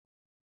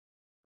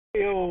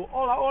Yo,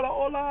 hola, hola,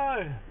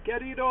 hola,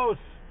 queridos,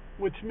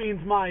 which means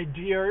my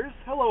dears.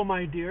 Hello,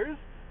 my dears.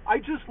 I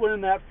just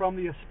learned that from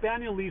the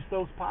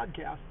Españolistas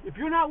podcast. If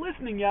you're not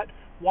listening yet,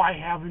 why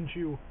haven't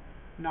you?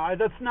 No,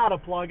 that's not a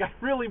plug. I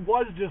really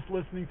was just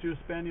listening to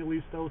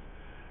Españolistas.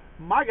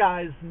 My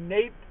guys,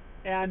 Nate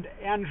and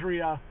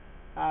Andrea.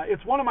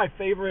 It's one of my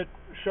favorite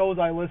shows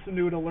I listen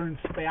to learn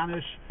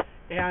Spanish,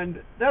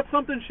 and that's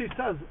something she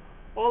says.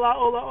 Hola,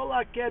 hola,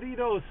 hola,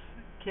 queridos,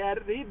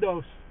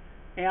 queridos.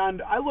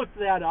 And I looked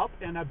that up,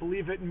 and I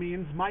believe it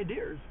means my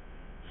dears.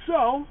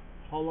 So,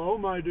 hello,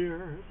 my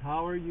dears.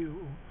 How are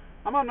you?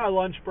 I'm on my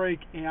lunch break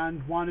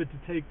and wanted to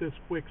take this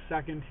quick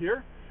second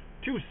here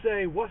to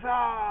say what's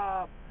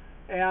up.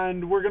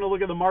 And we're going to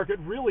look at the market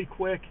really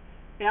quick.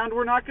 And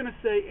we're not going to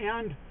say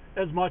and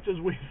as much as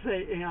we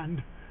say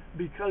and,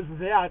 because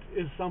that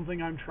is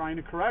something I'm trying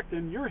to correct.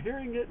 And you're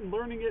hearing it and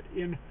learning it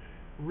in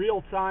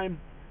real time.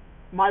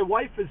 My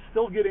wife is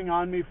still getting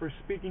on me for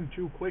speaking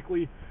too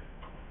quickly.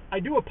 I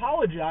do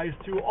apologize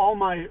to all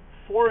my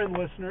foreign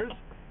listeners,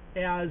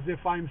 as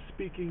if I'm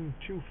speaking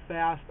too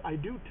fast. I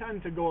do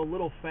tend to go a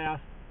little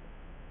fast.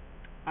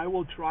 I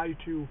will try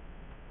to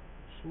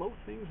slow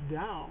things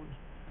down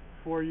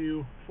for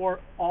you, for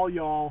all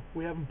y'all.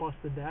 We haven't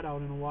busted that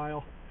out in a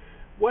while.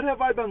 What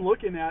have I been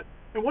looking at,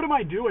 and what am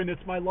I doing?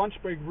 It's my lunch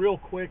break real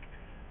quick.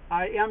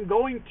 I am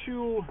going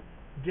to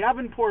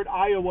Davenport,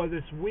 Iowa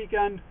this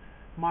weekend.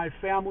 My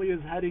family is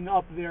heading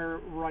up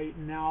there right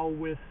now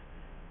with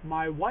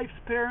my wife's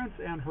parents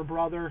and her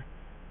brother.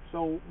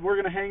 So we're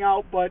going to hang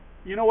out, but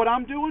you know what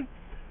I'm doing?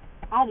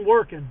 I'm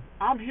working.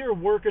 I'm here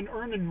working,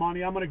 earning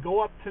money. I'm going to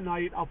go up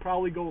tonight. I'll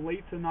probably go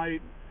late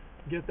tonight,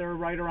 get there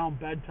right around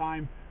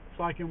bedtime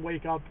so I can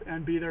wake up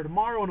and be there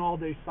tomorrow and all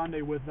day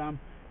Sunday with them.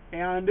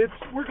 And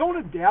we're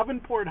going to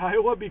Davenport,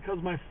 Iowa because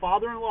my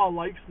father-in-law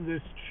likes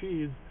this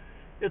cheese.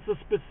 It's a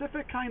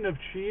specific kind of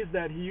cheese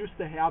that he used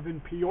to have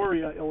in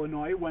Peoria,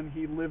 Illinois when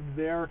he lived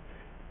there.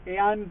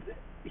 And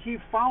he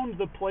found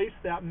the place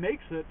that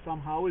makes it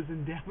somehow is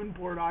in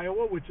Davenport,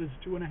 Iowa, which is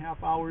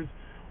 2.5 hours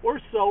or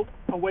so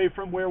away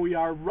from where we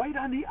are, right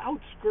on the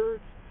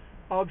outskirts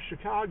of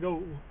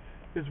Chicago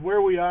is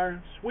where we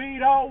are.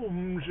 Sweet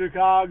home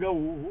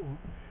Chicago.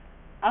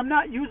 I'm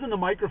not using the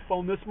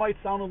microphone. This might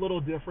sound a little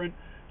different.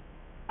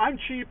 I'm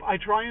cheap. I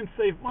try and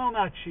save, well,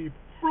 not cheap,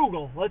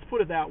 frugal. Let's put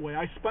it that way.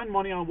 I spend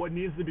money on what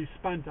needs to be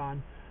spent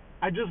on.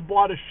 I just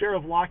bought a share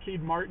of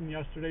Lockheed Martin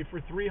yesterday for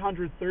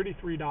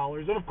 $333.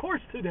 And of course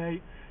today,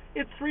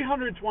 it's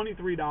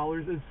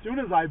 $323. As soon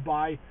as I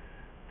buy,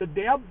 the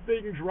damn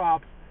thing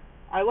drops.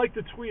 I like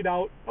to tweet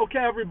out, okay,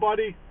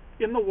 everybody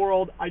in the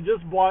world, I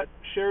just bought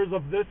shares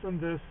of this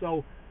and this,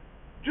 so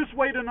just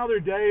wait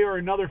another day or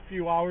another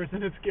few hours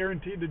and it's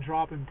guaranteed to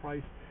drop in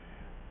price.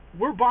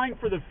 We're buying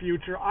for the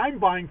future. I'm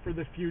buying for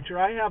the future.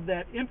 I have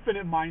that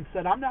infinite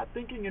mindset. I'm not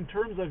thinking in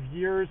terms of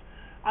years.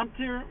 I'm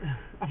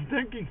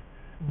thinking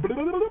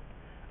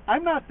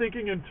I'm not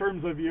thinking in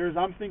terms of years.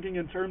 I'm thinking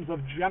in terms of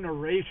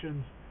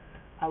generations.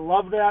 I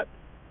love that.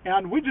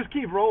 And we just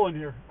keep rolling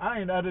here. I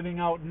ain't editing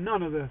out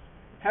none of this.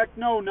 Heck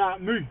no,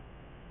 not me.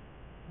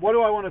 What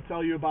do I want to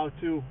tell you about,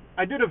 too?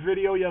 I did a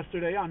video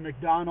yesterday on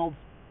McDonald's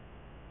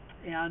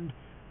and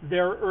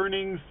their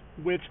earnings,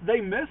 which they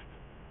missed.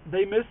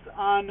 They missed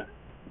on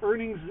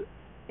earnings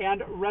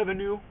and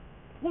revenue.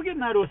 We'll get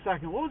into that in a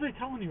second. What was I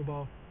telling you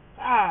about?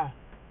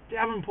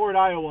 Davenport,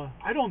 Iowa.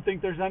 I don't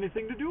think there's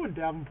anything to do in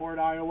Davenport,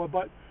 Iowa,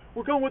 but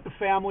we're going with the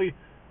family.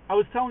 I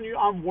was telling you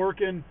I'm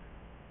working.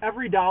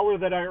 Every dollar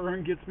that I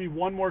earn gets me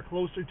one more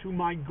closer to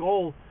my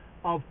goal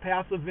of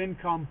passive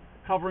income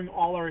covering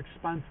all our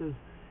expenses.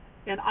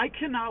 And I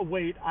cannot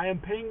wait. I am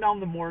paying down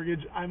the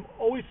mortgage. I'm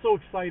always so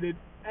excited.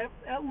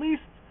 At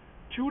least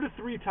 2 to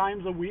 3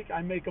 times a week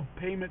I make a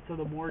payment to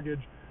the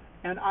mortgage.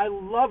 And I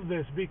love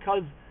this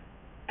because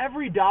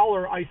every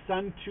dollar I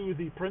send to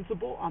the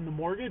principal on the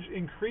mortgage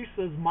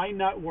increases my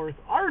net worth,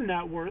 our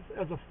net worth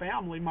as a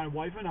family, my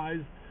wife and I's,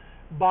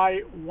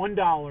 by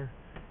 $1.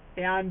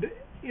 And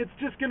it's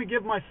just going to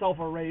give myself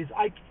a raise.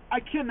 I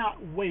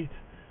cannot wait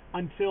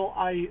until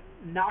I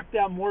knock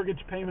that mortgage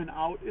payment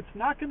out. It's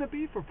not going to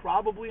be for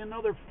probably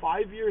another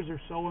 5 years or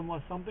so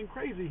unless something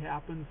crazy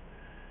happens.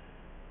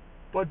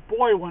 But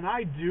boy, when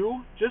I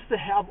do, just to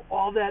have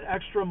all that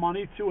extra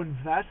money to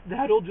invest,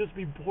 that'll just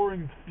be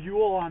pouring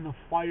fuel on the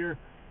fire.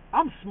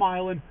 I'm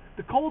smiling.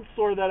 The cold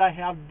sore that I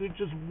have, it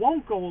just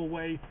won't go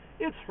away.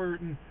 It's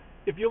hurting.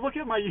 If you look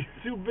at my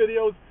YouTube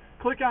videos,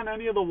 click on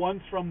any of the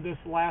ones from this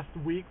last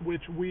week,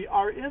 which we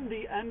are in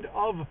the end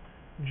of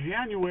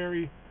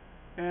January,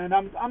 and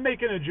I'm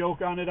making a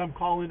joke on it. I'm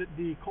calling it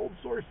the Cold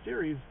Sore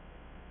Series.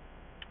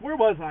 Where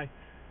was I?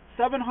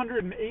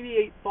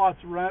 788 thoughts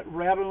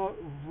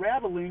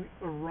rattling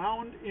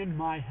around in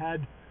my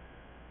head.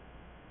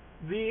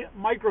 The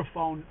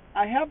microphone.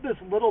 I have this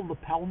little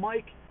lapel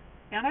mic,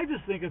 and I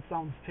just think it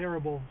sounds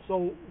terrible.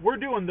 So we're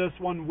doing this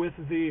one with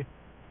the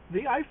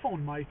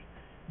iPhone mic.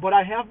 But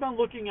I have been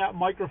looking at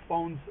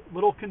microphones,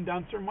 little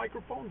condenser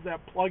microphones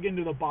that plug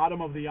into the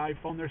bottom of the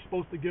iPhone. They're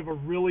supposed to give a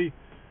really,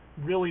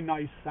 really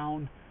nice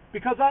sound.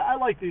 Because I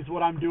like these,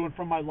 what I'm doing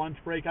from my lunch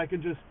break. I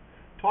can just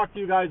talk to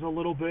you guys a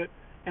little bit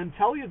and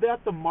tell you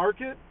that the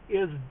market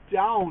is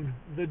down.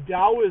 The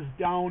Dow is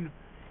down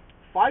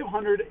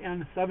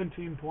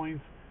 517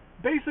 points.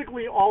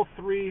 Basically, all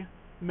three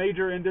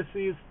major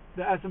indices,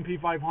 the S&P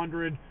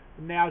 500,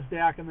 the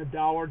NASDAQ, and the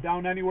Dow, are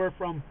down anywhere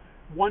from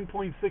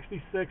 1.66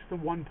 to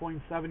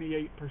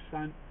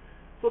 1.78%.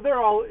 So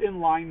they're all in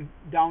line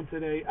down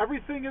today.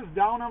 Everything is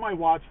down on my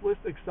watch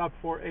list except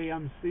for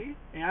AMC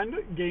and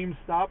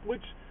GameStop,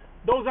 which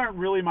those aren't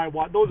really my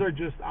watch. Those are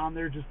just on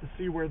there just to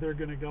see where they're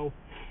going to go.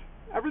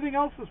 Everything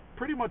else is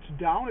pretty much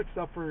down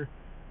except for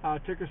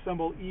ticker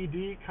symbol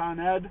ED, Con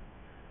Ed.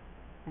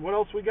 And what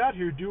else we got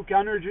here? Duke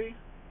Energy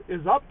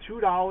is up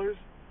 $2.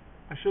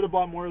 I should have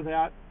bought more of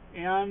that.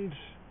 And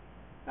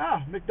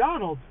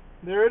McDonald's.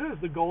 There it is,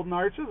 the Golden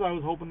Arches. I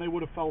was hoping they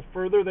would have fell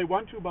further. They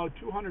went to about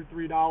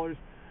 $203.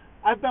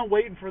 I've been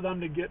waiting for them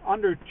to get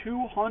under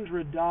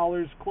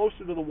 $200, closer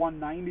to the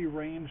 190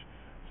 range,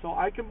 so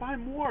I can buy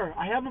more.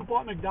 I haven't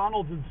bought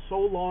McDonald's in so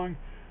long.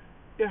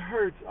 It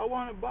hurts. I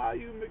want to buy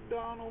you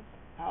McDonald's.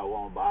 I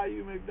want to buy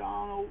you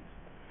McDonald's.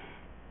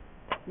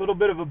 A little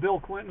bit of a Bill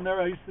Clinton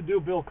there. I used to do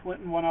Bill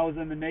Clinton when I was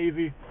in the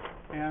Navy,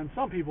 and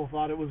some people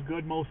thought it was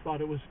good. Most thought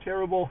it was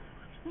terrible.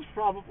 It's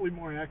probably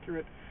more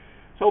accurate.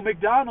 So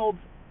McDonald's,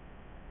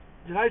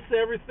 did I say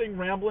everything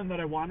rambling that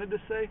I wanted to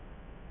say?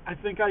 I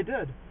think I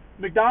did.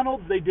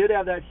 McDonald's, they did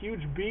have that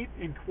huge beat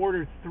in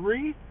quarter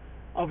 3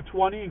 of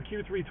 20 and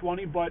Q3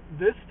 20, but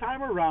this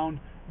time around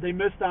they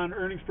missed on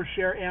earnings per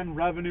share and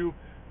revenue.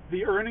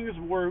 The earnings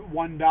were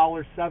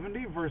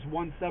 $1.70 versus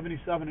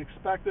 $1.77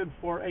 expected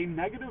for a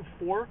negative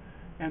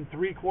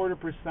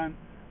 4.75%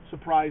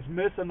 surprise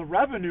miss, and the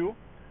revenue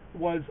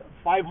was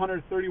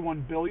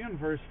 $531 billion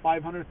versus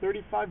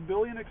 $535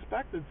 billion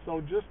expected.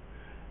 So just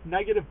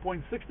negative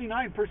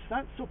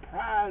 0.69%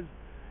 surprise.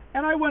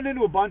 And I went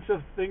into a bunch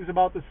of things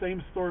about the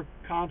same store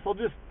comps. I'll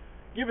just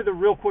give you the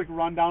real quick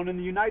rundown. In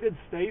the United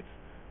States,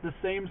 the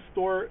same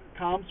store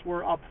comps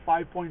were up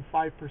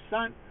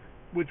 5.5%,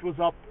 which was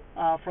up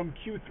from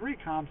Q3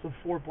 comps of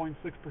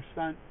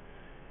 4.6%.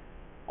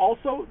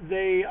 Also,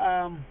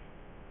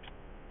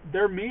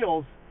 their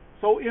meals.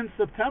 So in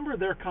September,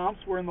 their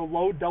comps were in the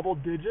low double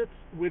digits,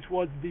 which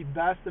was the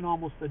best in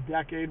almost a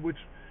decade, which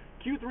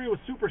Q3 was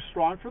super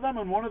strong for them.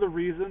 And one of the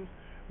reasons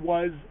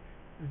was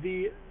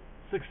the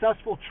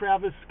successful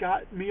Travis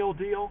Scott meal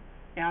deal,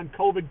 and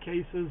COVID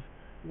cases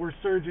were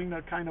surging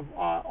to kind of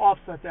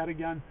offset that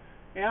again.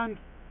 And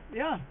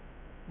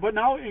but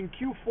now in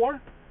Q4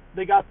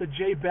 they got the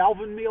J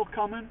Balvin meal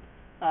coming,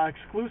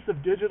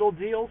 exclusive digital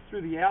deals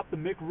through the app, the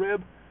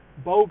McRib,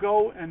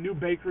 BOGO, and new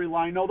bakery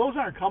line. No, those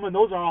aren't coming.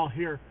 Those are all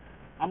here.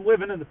 I'm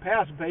living in the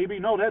past, baby.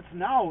 No, that's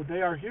now.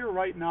 They are here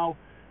right now,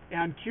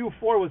 and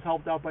Q4 was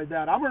helped out by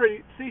that. I'm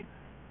already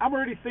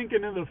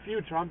thinking in the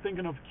future. I'm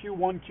thinking of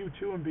Q1,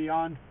 Q2, and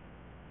beyond.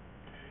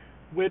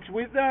 Which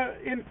with their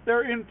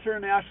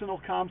international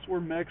comps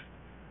were mixed.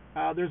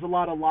 There's a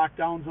lot of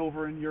lockdowns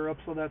over in Europe,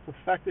 so that's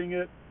affecting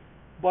it.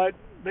 But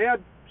they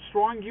had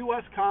strong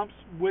U.S. comps,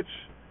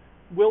 which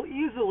will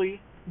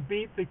easily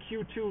beat the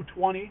Q2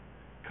 20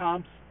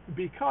 comps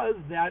because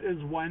that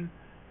is when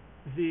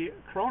the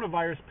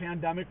coronavirus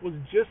pandemic was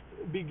just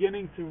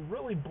beginning to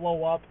really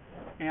blow up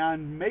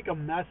and make a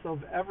mess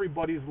of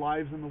everybody's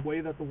lives and the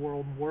way that the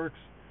world works.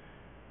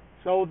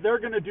 So they're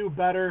going to do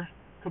better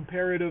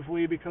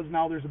comparatively because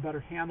now there's a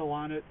better handle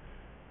on it.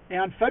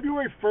 And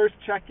February 1st,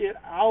 check it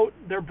out.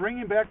 They're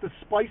bringing back the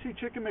spicy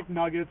chicken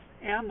McNuggets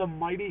and the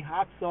mighty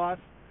hot sauce.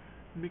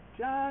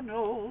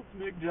 McDonald's.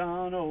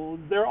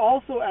 They're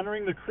also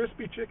entering the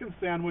crispy chicken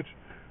sandwich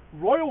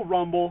Royal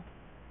Rumble,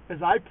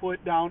 as I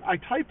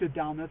typed it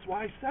down, that's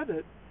why I said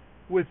it,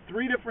 with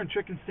 3 different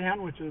chicken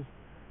sandwiches,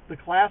 the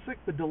classic,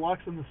 the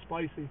deluxe, and the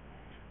spicy.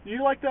 Do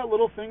you like that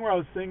little thing where I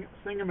was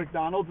singing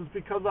McDonald's? It's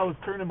because I was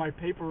turning my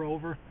paper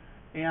over,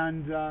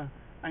 and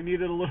I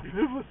needed a little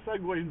bit of a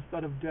segue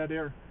instead of dead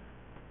air.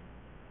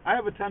 I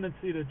have a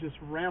tendency to just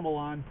ramble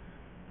on,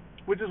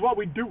 which is what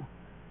we do.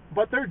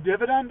 But their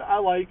dividend, I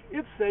like.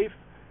 It's safe.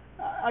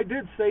 I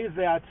did say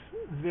that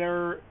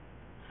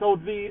so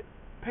the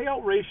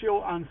payout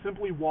ratio on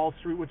Simply Wall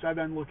Street, which I've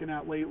been looking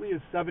at lately,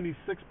 is 76%.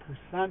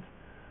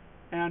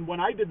 And when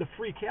I did the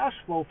free cash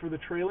flow for the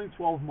trailing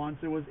 12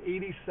 months, it was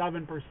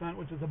 87%,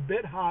 which is a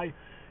bit high.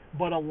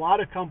 But a lot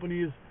of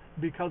companies,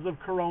 because of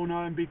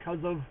Corona and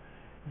because of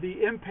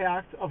the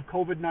impact of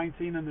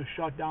COVID-19 and the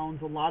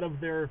shutdowns, a lot of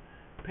their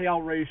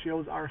payout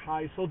ratios are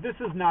high. So this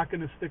is not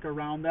going to stick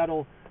around.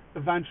 That'll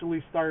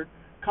eventually start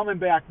coming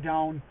back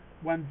down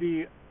when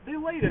the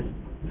latest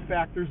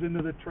factors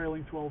into the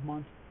trailing 12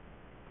 months.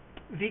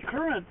 The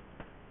current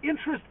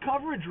interest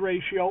coverage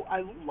ratio, I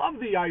love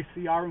the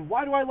ICR. And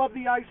why do I love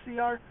the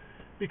ICR?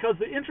 Because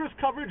the interest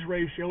coverage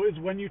ratio is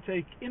when you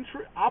take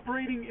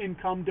operating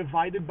income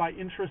divided by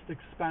interest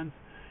expense,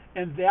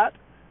 and that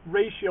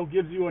ratio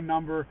gives you a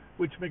number,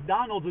 which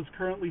McDonald's is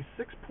currently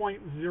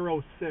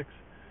 6.06.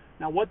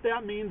 Now what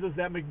that means is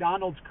that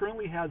McDonald's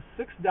currently has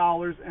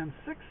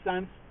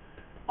 $6.06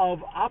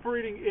 of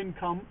operating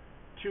income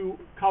to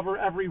cover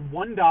every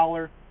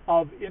 $1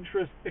 of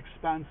interest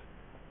expense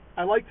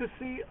I like to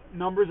see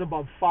numbers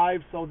above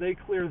 5, so they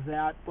clear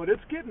that, but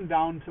it's getting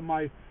down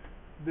to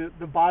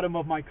the bottom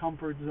of my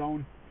comfort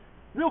zone.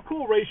 Real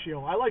cool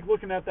ratio. I like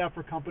looking at that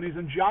for companies,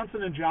 and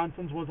Johnson &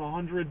 Johnson's was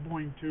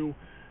 100.2,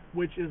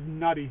 which is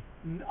nutty.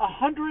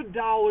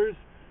 $100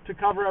 to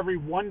cover every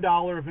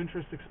 $1 of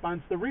interest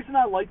expense. The reason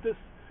I like this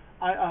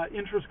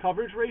interest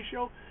coverage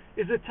ratio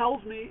is it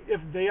tells me if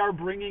they are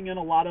bringing in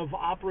a lot of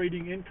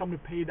operating income to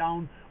pay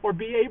down or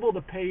be able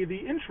to pay the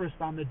interest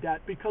on the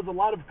debt, because a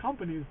lot of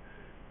companies,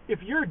 if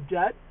your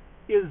debt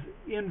is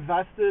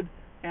invested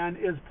and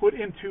is put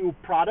into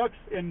products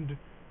and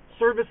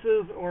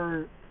services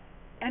or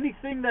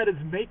anything that is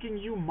making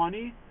you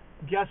money,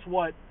 guess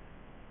what?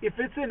 If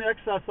it's in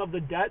excess of the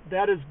debt,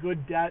 that is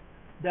good debt,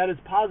 that is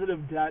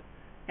positive debt,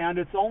 and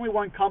it's only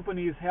when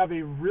companies have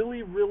a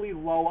really, really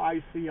low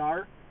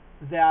ICR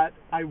that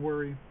I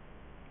worry.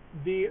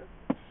 The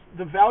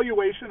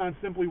valuation on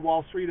Simply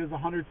Wall Street is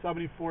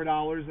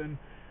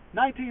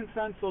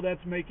 $174.19, so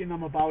that's making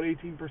them about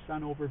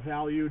 18%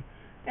 overvalued.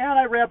 And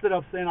I wrapped it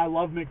up saying I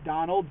love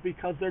McDonald's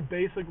because they're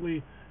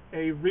basically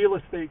a real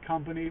estate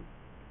company,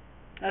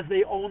 as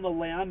they own the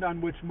land on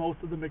which most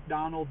of the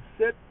McDonald's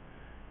sit.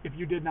 If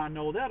you did not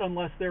know that,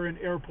 unless they're in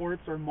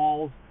airports or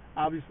malls,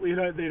 obviously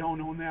they don't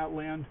own that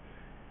land.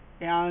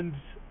 And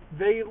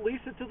they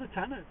lease it to the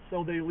tenants.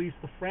 So they lease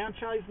the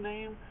franchise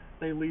name,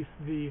 they lease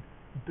the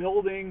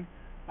building,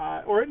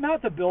 or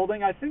not the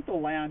building, I think the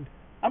land.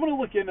 I'm going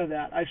to look into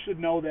that. I should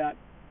know that.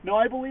 No,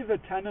 I believe the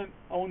tenant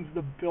owns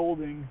the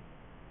building,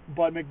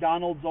 but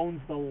McDonald's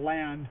owns the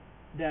land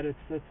that it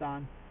sits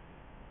on.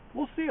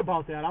 We'll see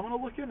about that. I'm going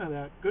to look into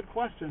that. Good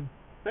question.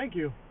 Thank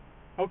you.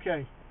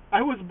 Okay.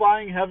 I was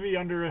buying heavy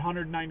under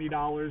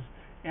 $190,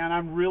 and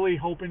I'm really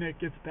hoping it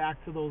gets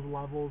back to those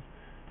levels.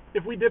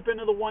 If we dip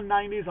into the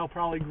 190s, I'll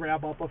probably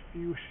grab up a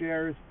few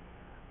shares,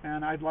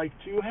 and I'd like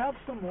to have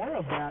some more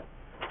of that.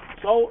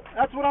 So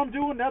that's what I'm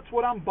doing. That's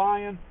what I'm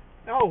buying.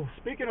 Oh,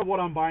 speaking of what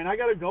I'm buying, I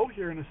got to go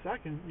here in a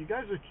second. You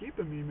guys are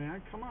keeping me,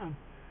 man. Come on.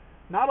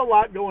 Not a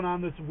lot going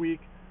on this week.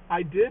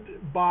 I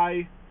did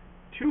buy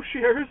 2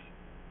 shares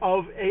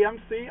of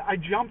AMC. I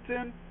jumped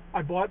in.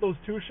 I bought those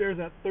 2 shares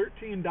at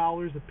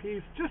 $13 a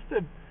piece just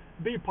to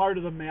be part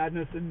of the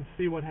madness and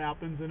see what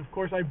happens. And of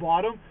course I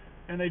bought them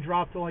and they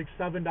dropped to like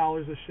 $7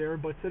 a share,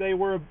 but today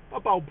we're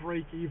about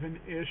break even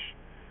ish.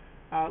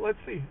 Let's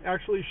see.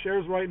 Actually,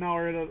 shares right now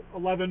are at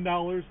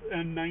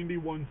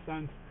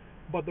 $11.91,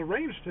 but the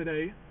range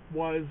today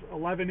was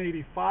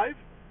 $11.85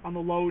 on the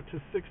low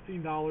to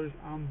 $16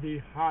 on the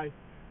high.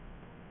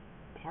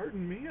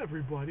 Pardon me,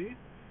 everybody.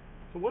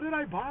 So what did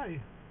I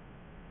buy?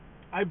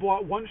 I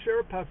bought 1 share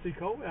of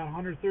PepsiCo at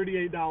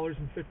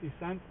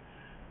 $138.50.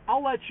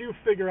 I'll let you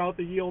figure out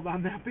the yield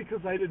on that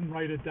because I didn't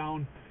write it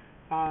down.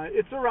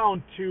 It's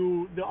around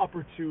the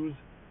upper 2s,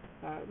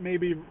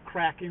 maybe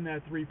cracking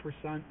that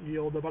 3%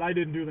 yield, but I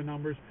didn't do the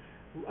numbers.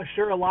 A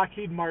share of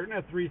Lockheed Martin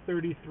at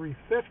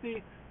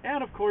 $333.50,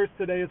 and of course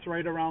today it's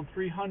right around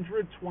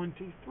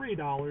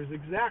 $323,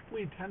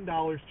 exactly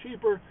 $10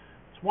 cheaper,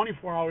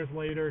 24 hours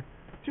later.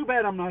 Too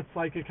bad I'm not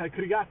psychic. I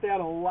could have got that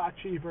a lot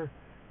cheaper.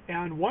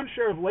 And 1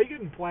 share of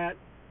Leggett & Platt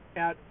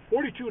at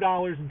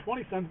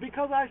 $42.20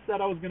 because I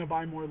said I was going to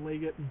buy more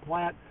Leggett &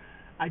 Platt.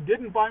 I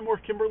didn't buy more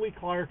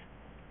Kimberly-Clark.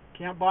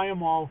 Can't buy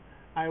them all.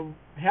 I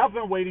have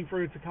been waiting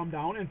for it to come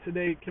down, and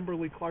today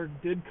Kimberly-Clark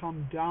did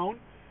come down.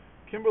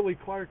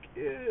 Kimberly-Clark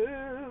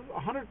is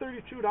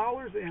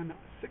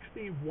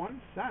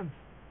 $132.61,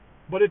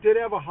 but it did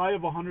have a high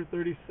of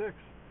 $136.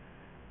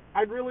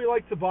 I'd really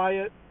like to buy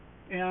it,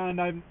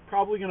 and I'm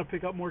probably going to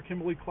pick up more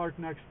Kimberly-Clark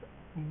next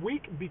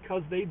week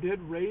because they did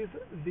raise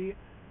the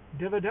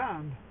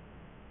dividend.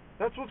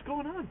 That's what's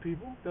going on,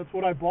 people. That's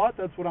what I bought.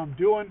 That's what I'm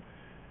doing.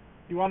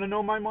 You want to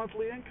know my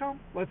monthly income?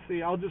 Let's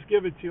see. I'll just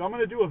give it to you. I'm going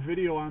to do a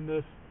video on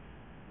this.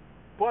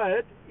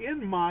 But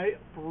in my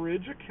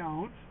bridge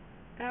account,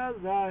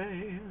 as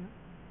I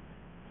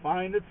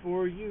find it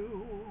for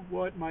you,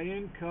 what my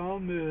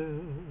income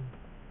is.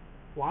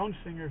 Lounge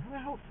singer. Who the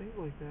hell sings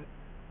like that?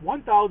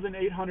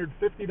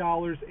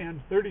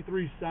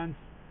 $1,850.33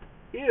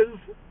 is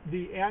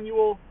the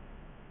annual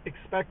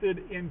expected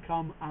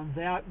income on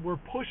that. We're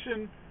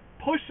pushing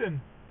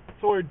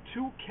toward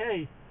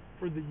 $2K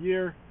for the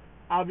year.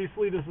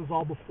 Obviously, this is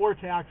all before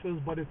taxes,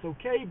 but it's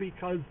okay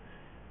because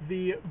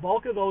the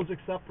bulk of those,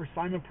 except for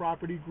Simon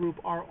Property Group,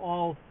 are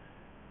all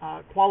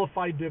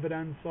qualified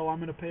dividends, so I'm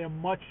going to pay a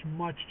much,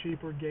 much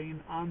cheaper gain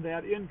on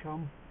that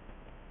income,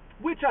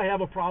 which I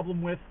have a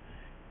problem with.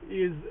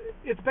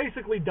 It's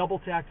basically double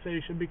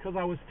taxation because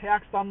I was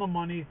taxed on the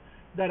money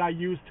that I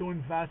used to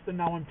invest, and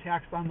now I'm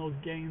taxed on those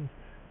gains.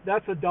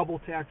 That's a double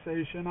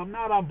taxation. I'm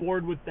not on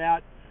board with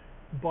that,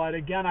 but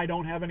again, I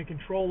don't have any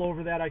control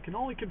over that. I can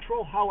only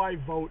control how I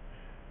vote.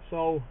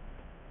 So,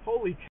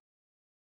 holy